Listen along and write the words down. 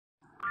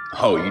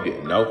Oh, you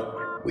didn't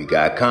know? We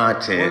got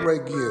Where content. Ray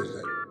Gibbs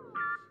at?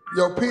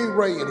 Yo, ping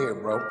Ray in here,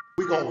 bro.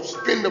 We gonna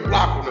spin the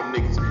block on them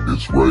niggas.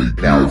 It's Ray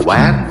Now, Gift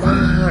Wack TV.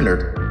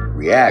 100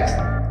 reacts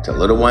to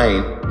Lil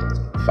Wayne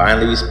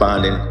finally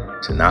responding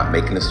to not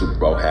making the Super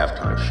Bowl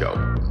halftime show.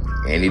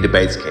 And he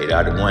debates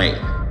K-Dot and Wayne.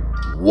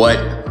 What?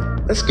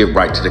 Let's get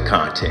right to the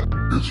content.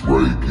 It's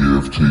Ray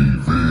Gift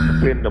TV.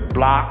 Spin the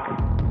block.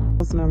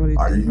 Let's not really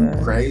Are do you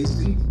that.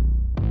 crazy?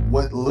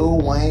 What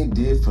Lil Wayne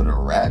did for the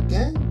rap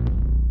game?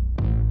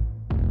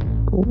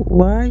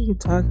 Why are you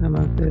talking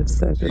about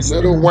this at See, this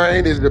Lil time?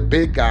 Wayne is the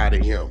big guy to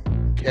him.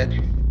 Catch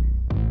it.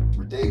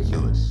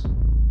 Ridiculous.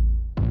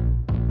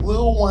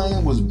 Lil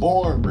Wayne was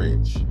born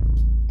rich.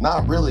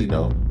 Not really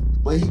though,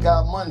 but he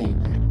got money.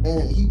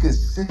 And he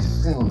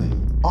consistently,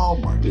 oh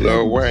my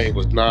Lil goodness. Wayne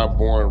was not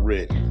born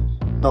rich.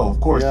 No, of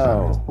course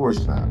not. Yo, Of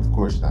course not. Of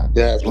course not.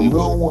 Yes, But he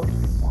was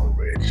born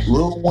rich.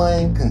 Lil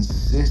Wayne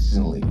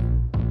consistently,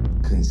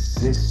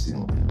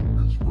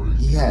 It's Ray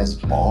he has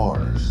Gift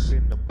bars.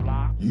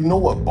 TV. You know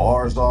what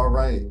bars are,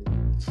 right?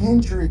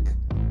 Kendrick,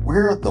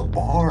 where are the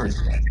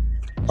bars at?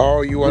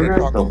 Oh, you want to Where are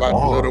talk the about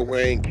the Lil bars?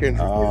 Wayne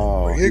Kendrick issue?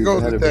 Well, oh, here he's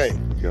goes ahead the of his.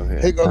 thing. Go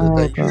Here ahead. goes the Oh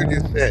thing. You god.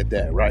 just said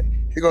that, right?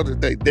 Here goes the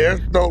thing.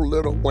 There's no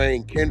Lil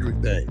Wayne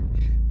Kendrick thing.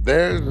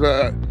 There's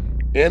a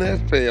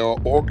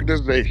NFL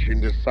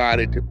organization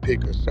decided to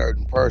pick a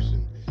certain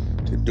person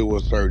to do a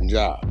certain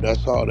job.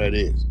 That's all that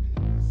is.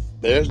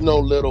 There's no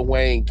Lil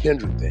Wayne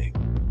Kendrick thing.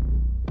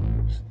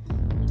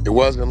 It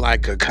wasn't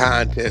like a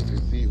contest to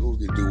see who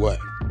could do what.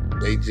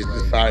 They just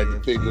decided to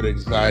pick who they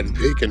decided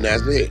to pick, and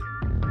that's it.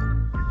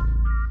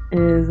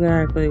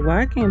 Exactly.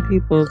 Why can't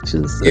people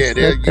just Yeah,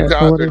 there accept you that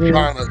for guys what are it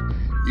trying is? to,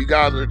 you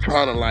guys are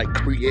trying to like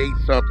create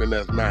something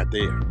that's not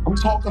there. I'm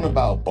talking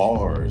about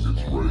bars,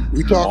 It's Ray man.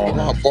 We Gift talking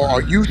about Bars. bar.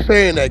 Are you TV.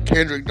 saying that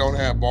Kendrick don't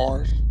have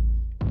bars?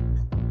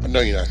 I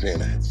know you're not saying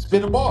that.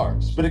 Spit a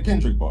bar. Spit a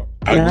Kendrick bar.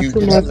 Are Not you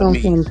too much telling on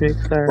me, Kendrick,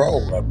 sir.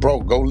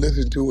 bro, go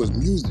listen to his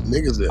music.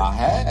 Niggas a I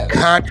have.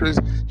 conscious.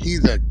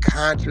 He's a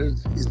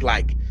conscious. He's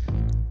like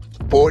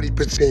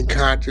 40%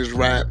 conscious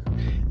rap.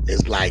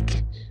 It's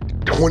like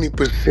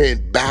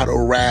 20%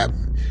 battle rap.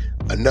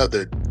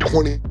 Another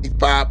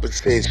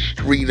 25%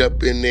 street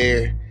up in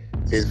there.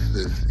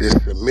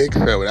 It's a mix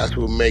of it. That's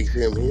what makes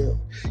him him.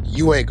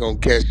 You ain't gonna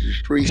catch the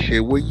street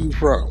shit. Where you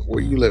from?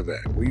 Where you live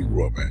at? Where you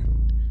grew up at?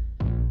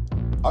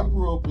 I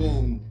grew up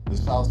in the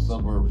south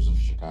suburbs of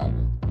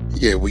Chicago.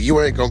 Yeah, well,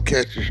 you ain't gonna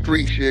catch the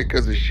street shit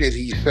because the shit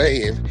he's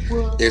saying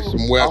is Well,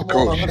 some West I'm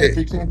on Coast shit.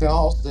 115th and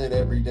Halsted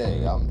every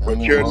day. I'm But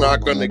in you're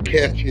not Roseland gonna every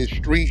catch day. his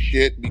street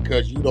shit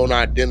because you don't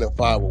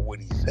identify with what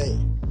he's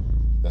saying.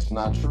 That's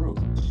not true.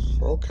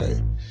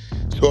 Okay.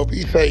 So if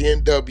he say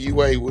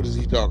NWA, what is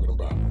he talking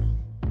about?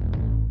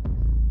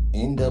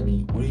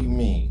 NW, what do you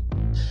mean?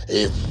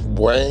 If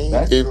Wayne,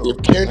 That's if a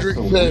Kendrick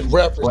says weak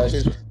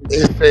references, question.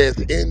 it says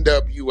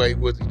NWA,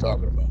 what's he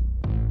talking about?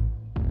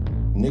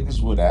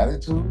 Niggas with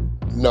attitude?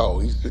 No,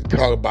 he's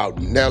talking about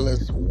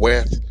Nellis,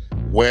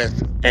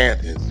 West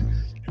Athens,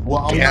 Well,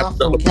 I'm not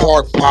from Capital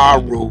Park, California.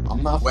 Paru,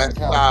 I'm not from West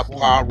Side California.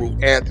 Paru,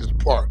 Athens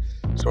Park.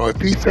 So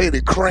if he say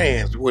the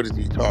crayons, what is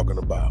he talking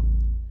about?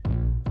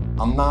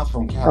 I'm not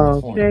from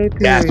Okay, California.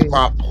 That's period.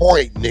 my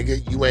point,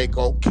 nigga. You ain't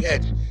gonna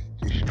catch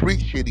the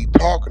street shit he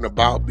talking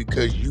about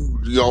because you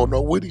don't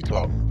know what he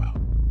talking about.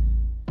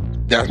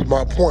 That's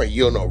my point.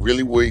 You don't know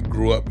really where he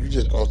grew up. You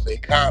just gonna say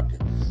Compton.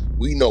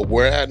 We know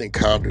where at in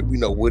Compton. We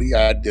know what he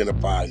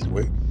identifies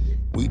with.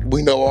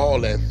 We know all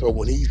that. So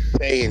when he's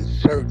saying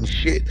certain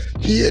shit,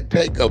 he'd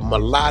take a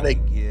melodic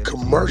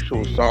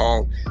commercial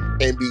song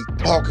and be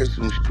talking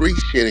some street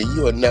shit and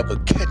you'll never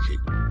catch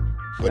it.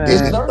 But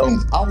It's niggas Facts.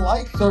 don't. certain. I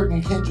like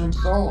certain Kendrick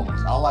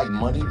songs. I like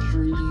Money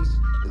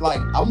Trees.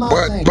 Like I'm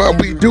not saying But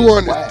we Kendrick do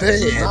is whack.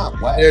 He's understand not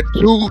whack. they're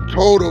two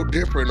total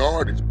different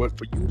artists. But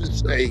for you to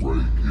It's say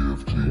Ray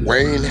Gift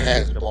Wayne TV.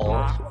 has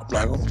bars, I'm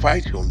not gonna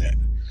fight you on that.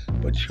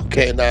 But you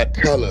cannot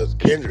tell us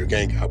Kendrick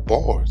ain't got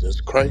bars.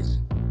 That's crazy.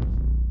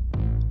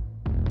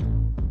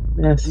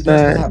 That's He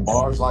doesn't have facts.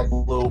 bars like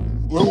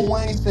Lil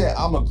Wayne said.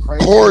 I'm a Of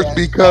crazy course, ass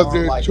because son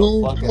they're like a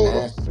two fucking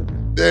total. ass.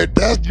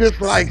 That's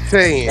just like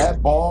saying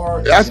That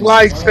bar is that's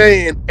like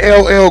insane. saying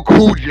LL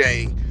Cool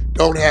J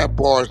don't have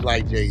bars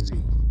like Jay Z.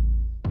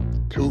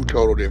 Two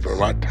total different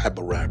type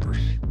of rappers.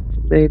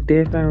 They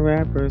different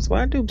rappers.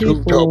 Why do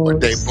Two total, but people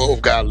they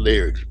both got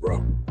lyrics,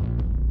 bro.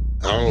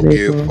 I don't they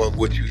give a do? fuck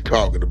what you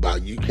talking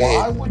about. You Why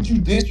can't would you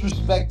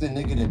disrespect the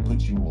nigga that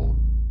put you on?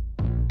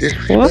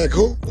 What? disrespect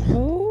who?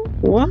 Who?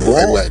 What?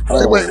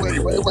 Hold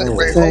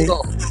Say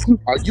on.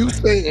 Are you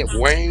saying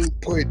Wayne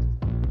put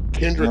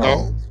Kendrick No,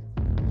 on?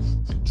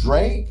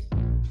 Drake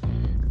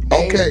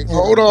Okay, made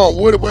hold him on.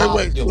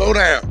 Wait. Slow popular.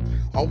 down.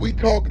 Are we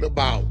talking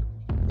about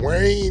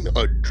Wayne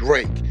or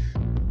Drake?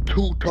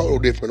 Two total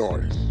different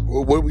artists.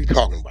 What are we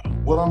talking about?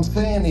 What I'm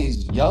saying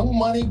is Young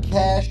Money,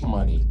 Cash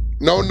Money.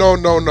 No.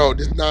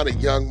 This is not a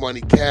Young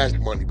Money, Cash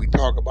Money. We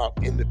talk about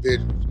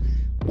individuals.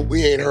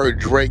 We ain't heard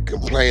Drake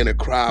complain or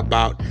cry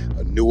about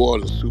a New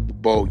Orleans Super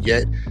Bowl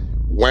yet.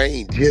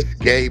 Wayne just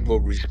gave a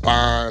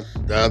response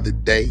the other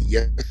day,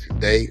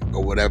 yesterday,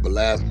 or whatever,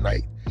 last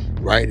night.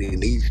 right?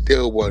 And he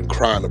still wasn't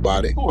crying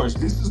about Of it. course,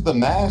 this is the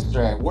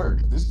master at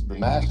work. This is the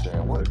master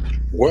at work.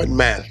 What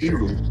master?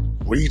 Beautiful.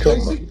 What are you Jay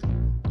talking about? Z.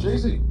 Jay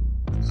Z.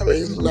 I mean,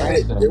 He's it's the not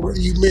it. master at What work.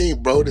 do you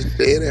mean, bro? This is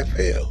the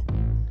NFL.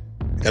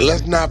 And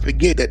let's not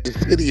forget that the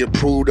city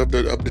approved of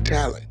the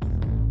talent.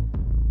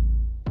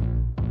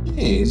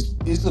 Yeah,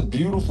 it's a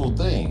beautiful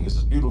thing.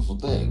 It's a beautiful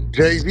thing.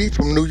 Jay-Z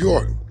from New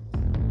York,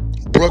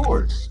 Of Brooklyn.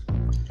 course.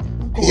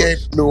 Of He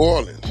ain't course. from New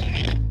Orleans.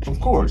 Of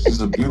course.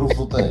 It's a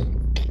beautiful thing.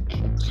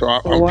 So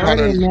So I'm why are trying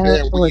to they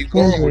mad understand where with you're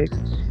going with Kendrick?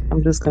 this.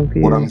 I'm just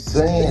What I'm confused.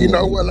 saying You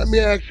know what? Let me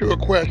is, ask you a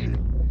question.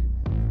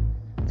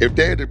 If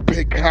they had to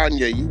pick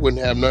Kanye, you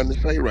wouldn't have nothing to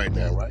say right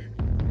now, right?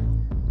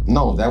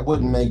 no, that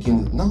wouldn't make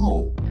any.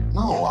 No,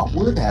 no, I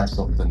would have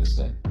something to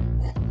say.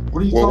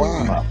 What are you Well, talking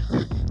why? about?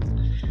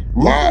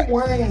 Why? Lil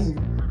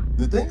Wayne.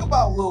 The thing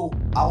about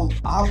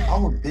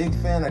I'm a big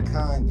fan of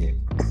Kanye.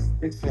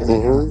 Big fan of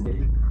Mm-hmm.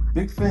 Kanye.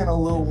 Big fan of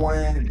Lil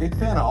Wayne. Big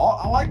fan of all.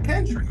 I like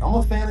Kendrick. I'm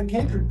a fan of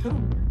Kendrick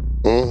too.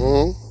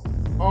 Mm-hmm.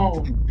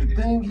 The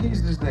thing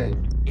is that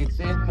it's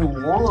in New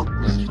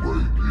Orleans.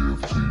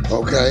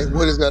 Okay.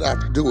 What does that have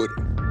to do with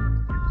it?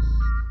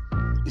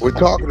 It's We're fucking.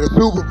 talking the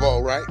Super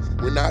Bowl, right?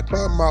 We're not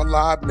talking about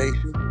Live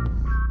Nation.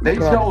 We're They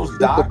talking chose Super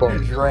Dr. Bowl.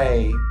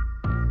 Dre,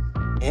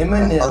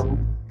 Uh-huh. Eminem.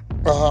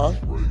 Uh-huh.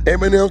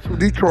 Eminem's from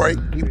Detroit.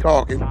 Keep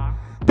talking.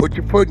 Put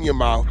your foot in your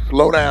mouth.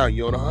 Slow down.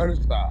 You're on the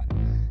 100 side.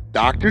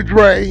 Dr.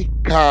 Dre,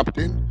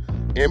 Compton.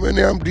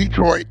 Eminem,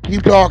 Detroit.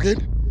 Keep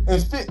talking.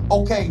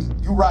 Okay,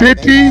 you're right.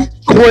 50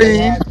 They Queens.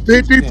 had to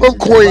choose 50 from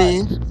Kendrick. You're right.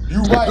 Queens.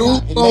 You're right.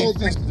 Snoop It makes Dogg,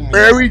 sense to me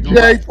now. Mary You're J.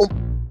 right. from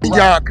You're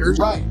right. You're Yonkers.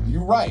 right.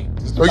 You're right.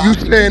 This So is you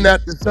Dr. saying G.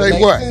 that to It say makes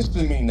what? sense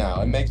to me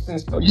now. It makes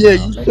sense to me Yeah,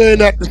 now. you It makes saying sense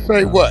that to to me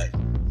say now. what?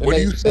 What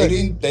do you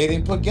say? They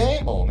didn't put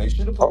game on. They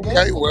should have put game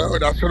Okay, on. well,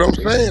 that's what I'm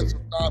They saying. should So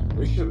have.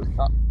 They should have.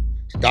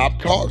 stop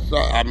talking. So,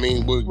 I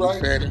mean, well, you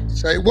Right. saying that to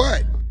say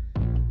what?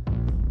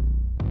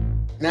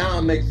 Now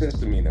it makes sense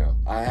to me now.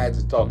 I had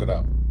to talk it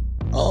out.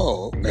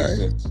 Oh, It makes okay.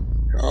 sense.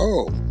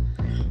 Oh.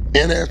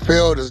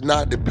 NFL does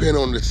not depend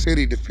on the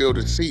city to fill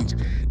the seats.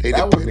 They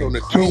That would have depend on been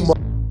the two crazy.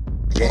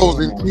 Game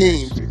opposing on that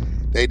teams. shit.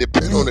 They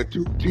depend on Yeah. the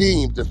two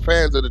teams, the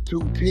fans of the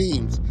two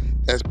teams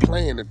that's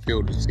playing to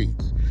fill the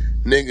seats.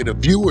 Nigga, the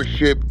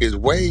viewership is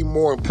way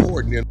more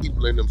important than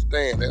people in them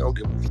stands. They don't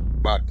give a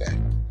about that.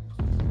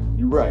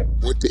 You're right.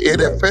 What the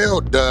You're right.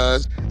 NFL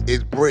does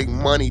is bring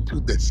money to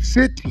the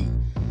city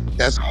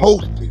that's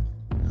hosted.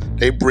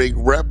 They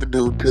bring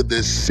revenue to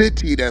the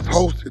city that's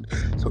hosted.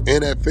 So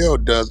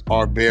NFL does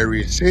our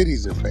various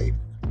cities a favor.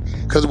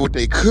 Because what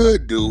they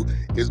could do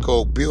is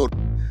go build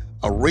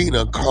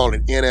arena, call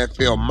it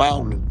NFL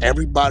Mountain.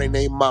 Everybody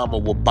named Mama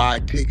will buy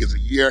tickets a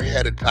year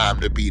ahead of time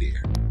to be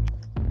there.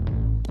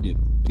 It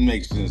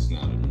makes sense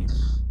now to me.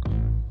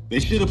 They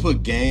should have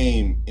put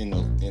game in the.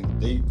 In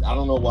they. I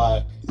don't know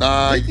why.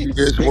 Nah, They you get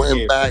just they went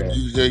care for back. that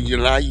You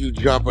now you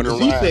jumping because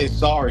he around. said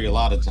sorry a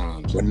lot of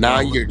times. But When now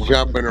I you're when I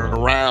think jumping about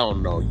it.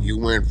 around though. You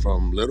went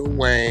from Lil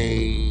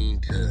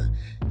Wayne to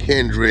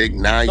Kendrick.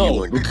 Now you No,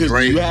 went to because you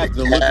Drake to have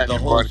to look at Cash the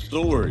whole Money.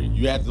 story.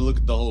 You have to look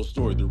at the whole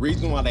story. The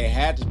reason why they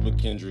had to put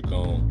Kendrick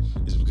on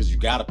is because you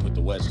got to put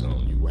the West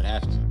on. You would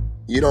have to.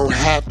 You don't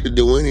have to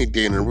do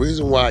anything. The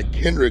reason why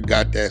Kendrick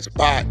got that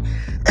spot,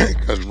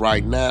 because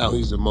right now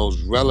he's the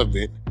most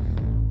relevant,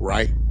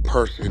 right,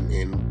 person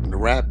in the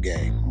rap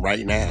game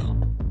right now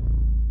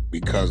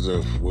because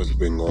of what's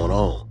been going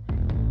on.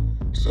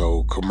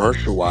 So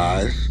commercial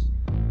wise,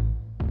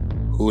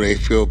 who they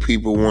feel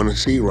people want to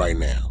see right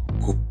now?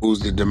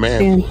 Who's the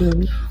demand for?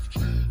 Kendrick.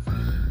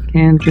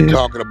 You Kendrick.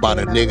 talking about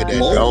a nigga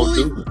that don't Globally,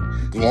 do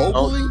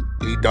globally,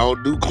 he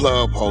don't do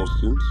club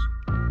hostings.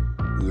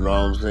 You know what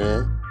I'm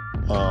saying?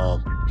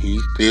 He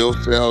still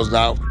sells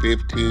out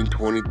 15,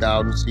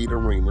 20,000 seat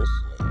arenas.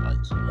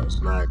 Like, so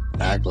let's not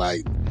act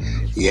like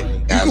he you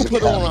has can a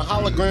put on a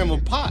hologram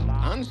of Pop.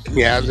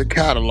 he Honestly, has a shit.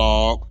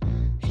 catalog.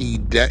 He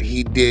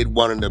did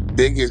one of the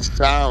biggest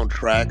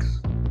soundtracks,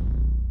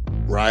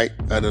 right,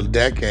 of the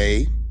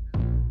decade,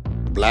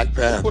 Black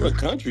Or put a Panther.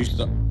 country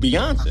star.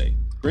 Beyonce.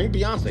 Bring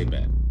Beyonce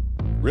back.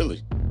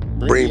 Really.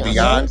 Bring Bring Beyonce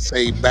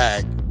back. Beyonce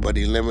back, but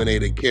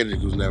eliminated Kendrick,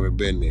 who's never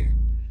been there.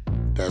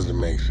 Doesn't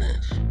make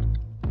sense.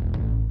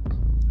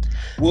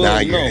 Now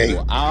Well, you're no.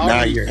 hating. I Now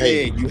already you're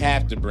hating. said you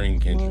have to bring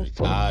Kendrick.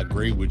 Motherfucker. I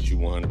agree with you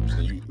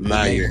 100%. It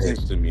Now makes you're sense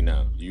hating. to me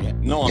now.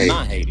 No, I'm Hating.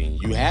 not hating.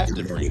 You have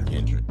to bring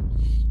Kendrick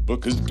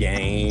because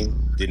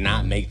Game did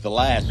not make the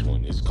last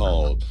one. It's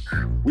called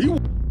We Will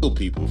Kill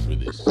People for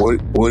This.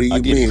 What do I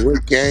you get mean? it.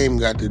 What game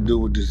got to do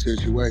with the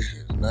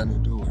situation? It's nothing to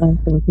do with I'm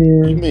it.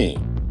 What do you confused.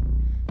 mean?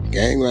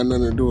 Game got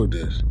nothing to do with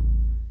this.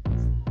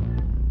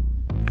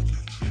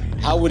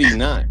 How would he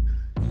not?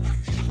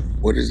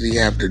 What does he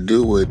have to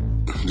do with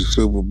the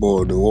Super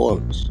Bowl in New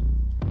Orleans?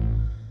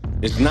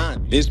 It's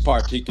not this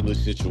particular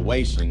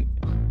situation.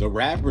 The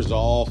rappers are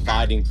all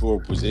fighting for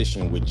a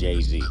position with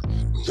Jay Z.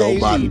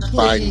 Jay Z, Nobody's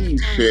fighting for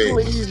please, shit.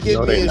 please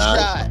give No, me they a not.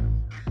 shot.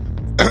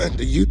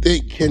 Do you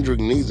think Kendrick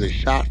needs a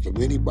shot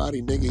from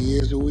anybody? Nigga, he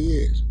is who he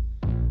is.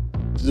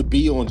 To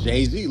be on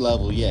Jay Z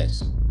level,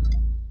 yes.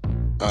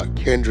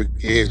 Kendrick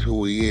is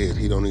who he is.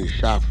 He don't need a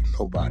shot from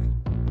nobody.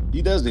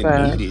 He doesn't Fact.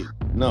 need it.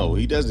 No,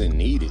 he doesn't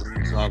need it, What are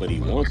you but talking he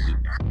about? wants it.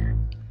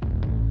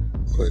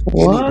 But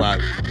What?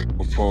 anybody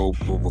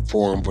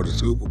perform for the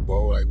Super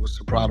Bowl. Like, what's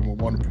the problem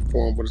with wanting to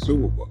perform for the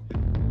Super Bowl?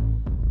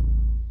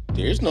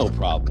 There's no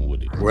problem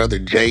with it. Whether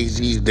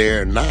Jay-Z's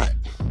there or not.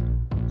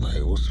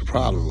 Like, what's the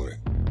problem with it?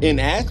 In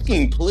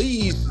asking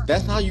please,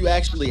 that's how you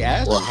actually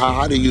ask Well, for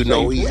how do something. You you say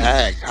know he please.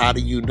 asked? How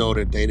do you know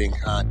that they didn't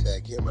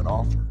contact him and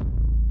offer?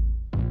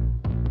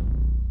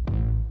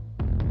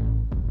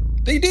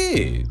 They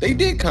did. They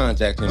did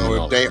contact him So and if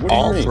offer. they What do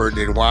you mean? offered,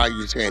 then why are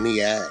you saying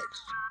he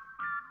asked?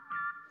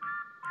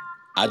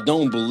 I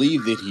don't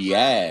believe that he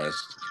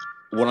asked.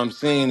 What I'm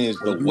saying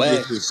is the Well, you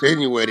just West.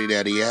 insinuated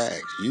that he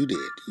asked. You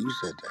did. You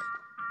said that.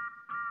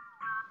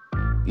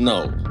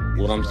 No.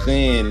 What I'm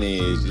saying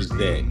is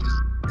that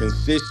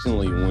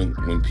consistently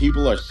when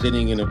people are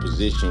sitting in a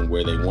position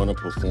where they want to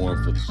perform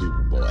for the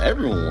Super Bowl,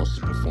 everyone wants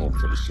to perform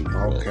for the Super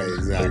Bowl. Okay,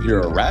 If exactly.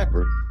 you're a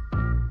rapper,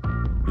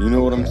 you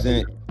know what I'm Okay.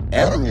 saying?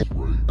 I don't, Everyone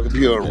if wants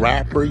to you're do a that.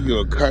 rapper,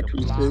 you're a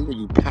country singer,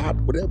 you pop,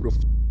 whatever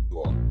the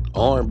you are,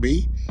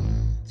 R&B,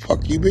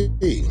 fuck you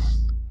be.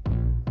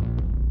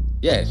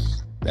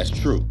 Yes, that's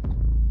true.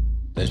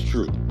 That's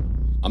true.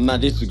 I'm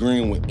not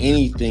disagreeing with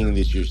anything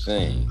that you're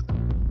saying.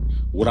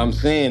 What I'm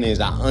saying is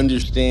I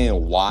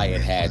understand why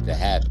it had to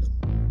happen.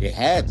 It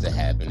had to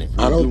happen. If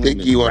I we're don't doing think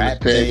this you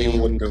rap understanding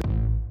what thing, the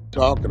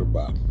talking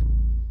about.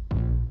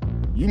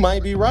 you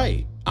might be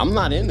right. I'm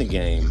not in the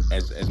game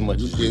as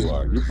much as you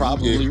are. You're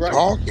You probably just right.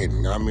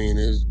 talking. I mean,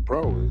 it's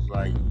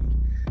like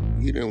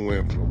you done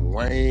went from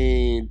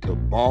Wayne to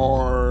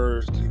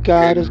Bars to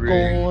God is Kendrick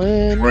to going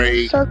in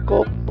Drake.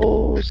 circles.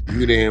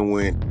 You done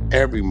went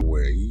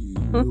everywhere.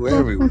 You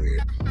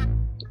everywhere.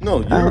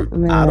 No,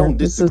 I Man, don't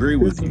this is disagree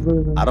this with is you.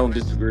 I losing. don't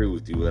disagree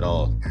with you at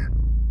all.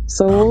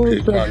 So I'm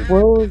just trying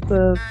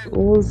to.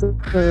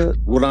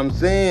 What I'm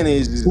saying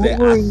is what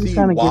that I were you see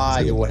trying to get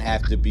why it to? would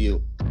have to be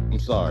I'm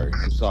sorry.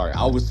 I'm sorry.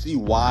 I would see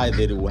why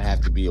that it would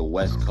have to be a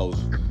West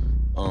Coast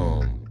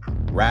um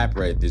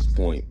rapper at this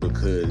point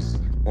because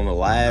on the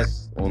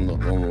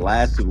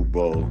last Super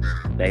Bowl,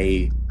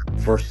 they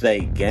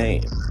forsake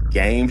game.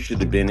 Game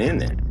should have been in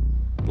there.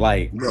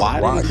 Like, Bro,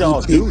 why why didn't you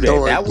y'all keep do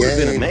that? throwing That would have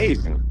been game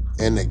amazing.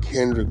 in the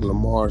Kendrick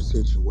Lamar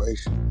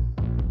situation?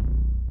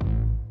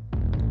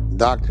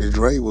 Dr.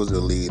 Dre was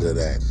the lead of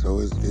that, so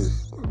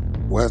it's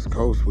West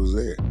Coast was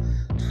there.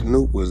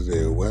 Snoop was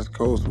there. West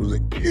Coast was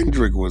there.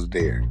 Kendrick was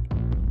there.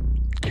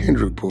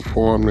 Kendrick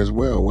performed as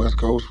well. West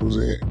Coast was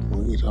there.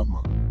 What are you talking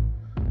about?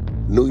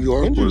 New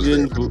York Kendrick was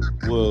there. didn't.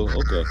 Well,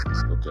 okay,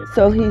 okay.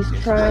 So he's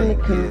That's trying to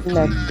fair.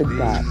 connect the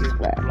dots,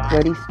 Wack.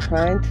 What he's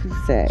trying to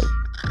say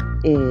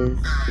is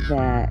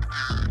that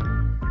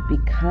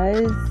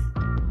because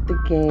the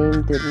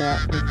game did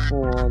not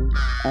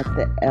perform at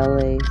the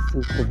LA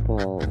Super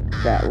Bowl,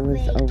 that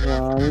was a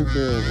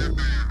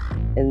wrongdoing,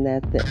 and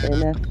that the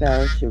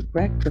NFL should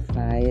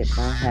rectify it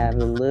by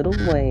having Lil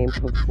Wayne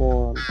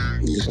perform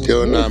You're in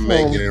still his not home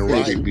making it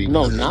right city.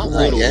 No, because it's not not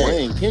Right. Lil game.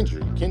 Wayne.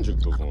 Kendrick.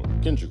 Kendrick performed.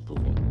 Kendrick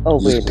performed. Oh,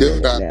 You're wait a still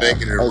minute not now.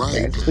 making it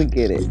Okay, right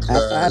forget it.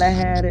 I thought I because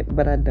had it,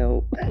 but I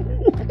don't.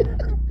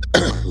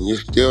 you're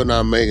still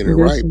not making it This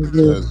right is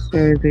just because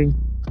crazy.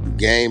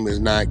 Game is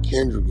not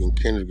Kendrick and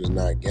Kendrick is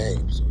not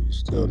Game. So you're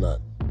still not.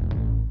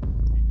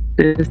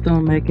 This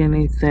don't make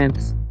any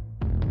sense.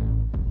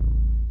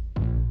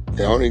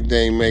 The only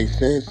thing makes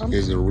sense I'm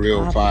is a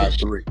real stopping.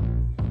 5'3".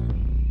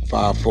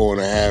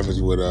 5'4.5"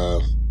 is with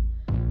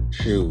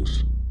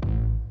shoes.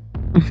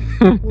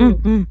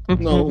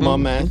 No,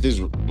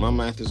 my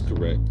math is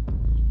correct.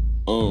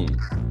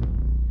 Um,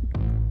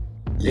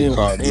 You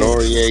call and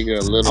Noriega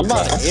a little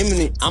guy.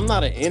 I'm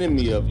not an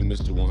enemy of you,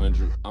 Mr.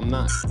 100. I'm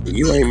not.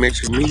 You ain't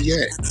mentioned me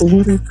yet.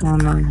 What is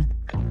going on?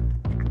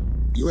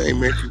 You ain't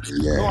mentioned me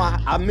No, yet.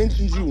 I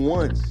mentioned you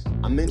once.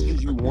 I mentioned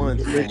you You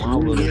once ain't on my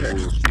mentioned me little yet.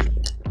 bullshit.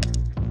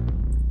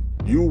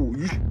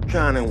 You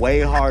shining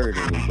way harder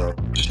than me, bro.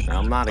 And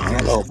I'm not I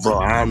don't against know, you. bro.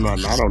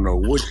 I don't know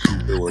what you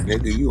doing,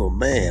 nigga. You a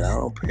man. I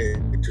don't pay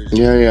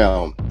attention to Yeah, you.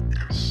 yeah.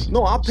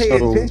 No, I pay So,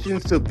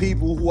 attention to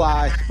people who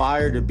I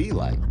aspire to be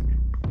like.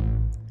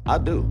 I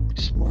do.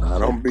 I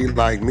don't be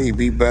like me.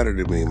 Be better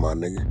than me, my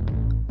nigga.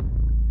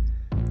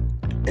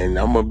 And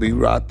I'm gonna be.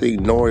 I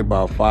think Nori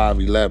about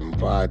 5'11",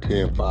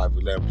 5'10",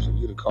 5'11". So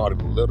you'd have called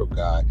him a little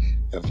guy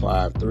at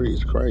 5'3".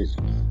 It's crazy.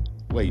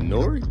 Wait,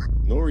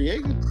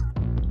 Noriega?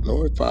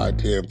 Nori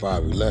 5'10",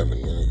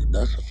 5'11".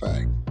 That's a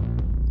fact.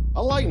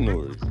 I like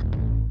Nori.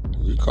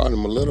 You called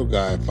him a little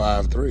guy at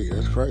 5'3".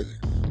 That's crazy.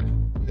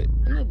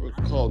 I never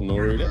called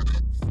Nori that.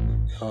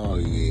 Oh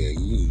yeah,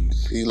 you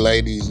see,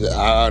 ladies,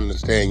 I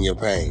understand your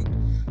pain.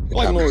 The I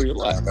like type of Nori shit a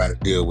lot. y'all got to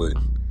deal with.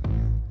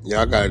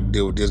 Y'all got to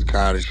deal with this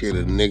kind of shit. A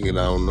nigga that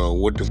don't know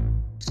what the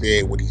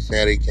said, what he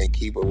said. He can't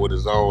keep up with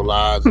his own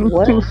lives and his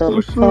What own the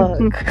bullshit. fuck?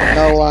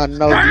 No, I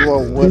know you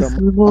are with This him.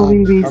 is what I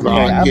we be No,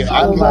 okay, I saying. get.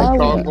 I But know why what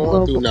would y'all he?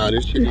 going Well, through now.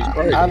 This shit is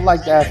crazy. I'd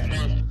like to ask.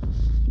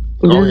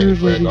 Go this ahead, is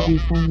what we Grego.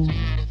 be saying.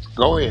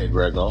 Go ahead,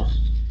 Grego.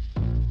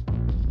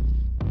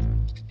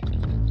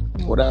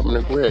 What happened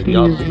to Greg? He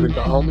Y'all is secret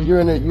the homie?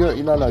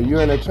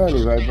 You're an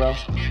attorney, right, bro?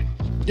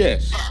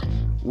 Yes.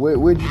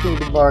 Where'd you take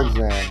the bar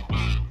exam?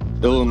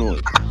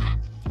 Illinois.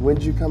 When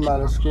did you come out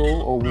of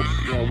school, or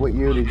what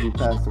year did you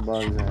pass the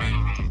bar exam?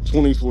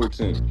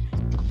 2014.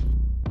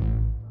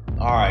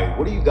 All right,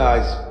 what do you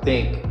guys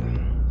think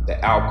the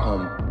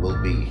outcome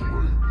will be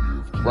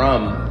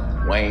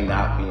from Wayne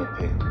not being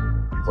picked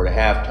for the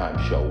halftime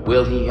show?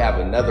 Will he have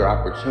another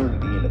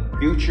opportunity in the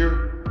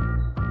future?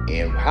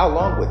 And how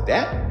long would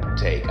that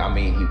take? I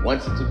mean, he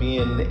wants it to be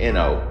in the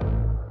NO.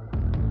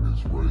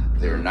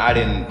 They're not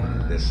in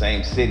the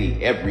same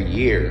city every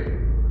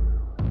year.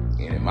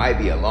 And it might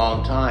be a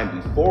long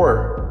time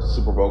before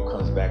Super Bowl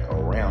comes back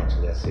around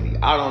to that city.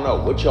 I don't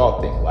know. What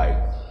y'all think? Like,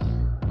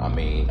 I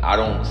mean, I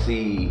don't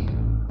see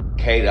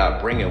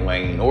K-Dot bringing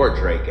Wayne or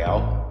Drake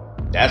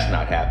out. That's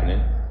not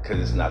happening because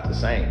it's not the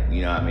same.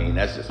 You know what I mean?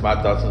 That's just my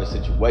thoughts on the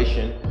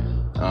situation.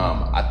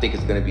 I think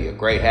it's going to be a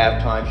great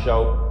halftime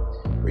show.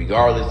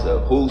 Regardless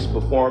of who's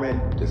performing,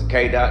 does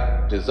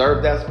K-Dot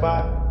deserve that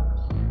spot?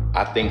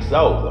 I think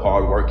so. The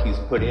hard work he's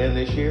put in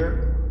this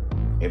year,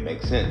 it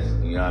makes sense.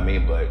 You know what I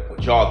mean? But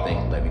what y'all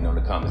think, let me know in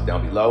the comments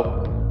down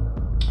below.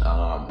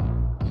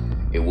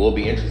 It will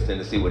be interesting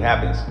to see what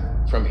happens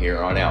from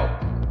here on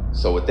out.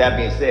 So with that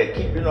being said,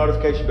 keep your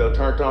notification bell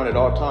turned on at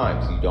all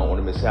times. You don't want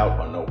to miss out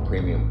on no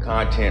premium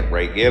content.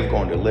 Ray Give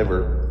going to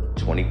deliver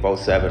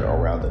 24/7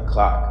 around the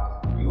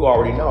clock. You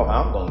already know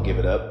how I'm going to give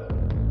it up.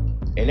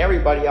 And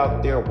everybody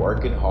out there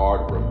working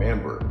hard,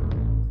 remember,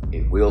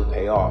 it will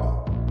pay off.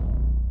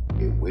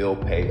 It will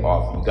pay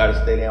off. You got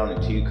to stay down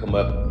until you come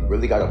up. You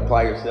really got to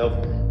apply yourself.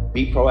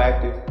 Be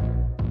proactive.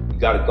 You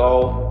got to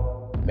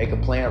go, make a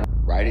plan,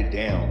 write it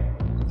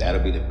down.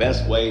 That'll be the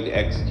best way to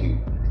execute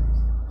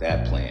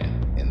that plan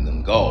and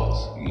them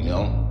goals, you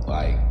know?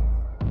 Like,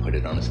 put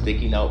it on a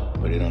sticky note,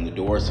 put it on the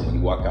door, so when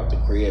you walk out the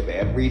crib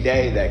every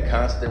day, that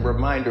constant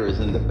reminder is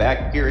in the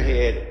back of your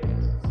head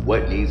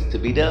what needs to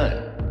be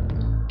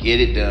done. Get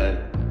it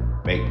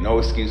done, make no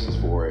excuses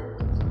for it,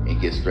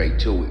 and get straight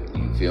to it.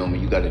 You feel me?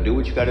 You got to do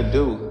what you got to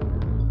do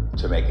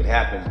to make it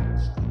happen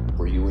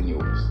for you and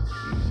yours.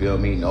 You feel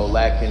me? No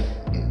lacking,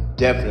 and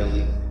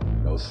definitely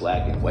no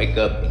slacking. Wake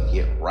up and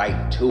get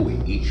right to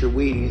it. Eat your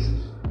Wheaties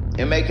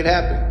and make it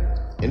happen.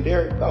 And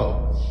there it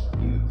go.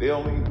 You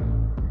feel me?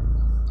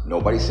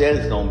 Nobody said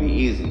it's gonna be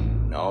easy.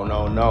 No,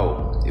 no,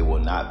 no. It will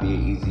not be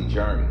an easy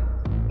journey.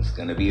 It's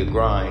gonna be a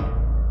grind,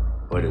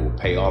 but it will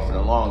pay off in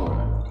the long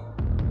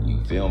run.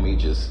 You feel me?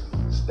 Just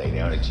stay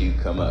down until you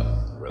come up.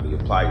 Really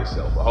apply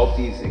yourself. I hope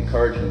these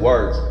encouraging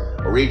words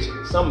will reach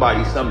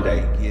somebody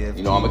someday.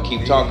 You know, I'm gonna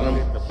keep talking them,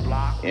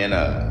 and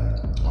I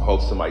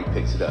hope somebody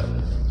picks it up.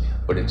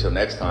 But until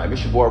next time,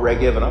 it's your boy Ray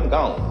Give, and I'm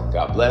gone.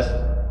 God bless.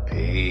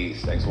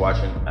 Peace. Thanks for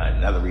watching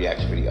another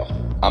reaction video.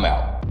 I'm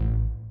out.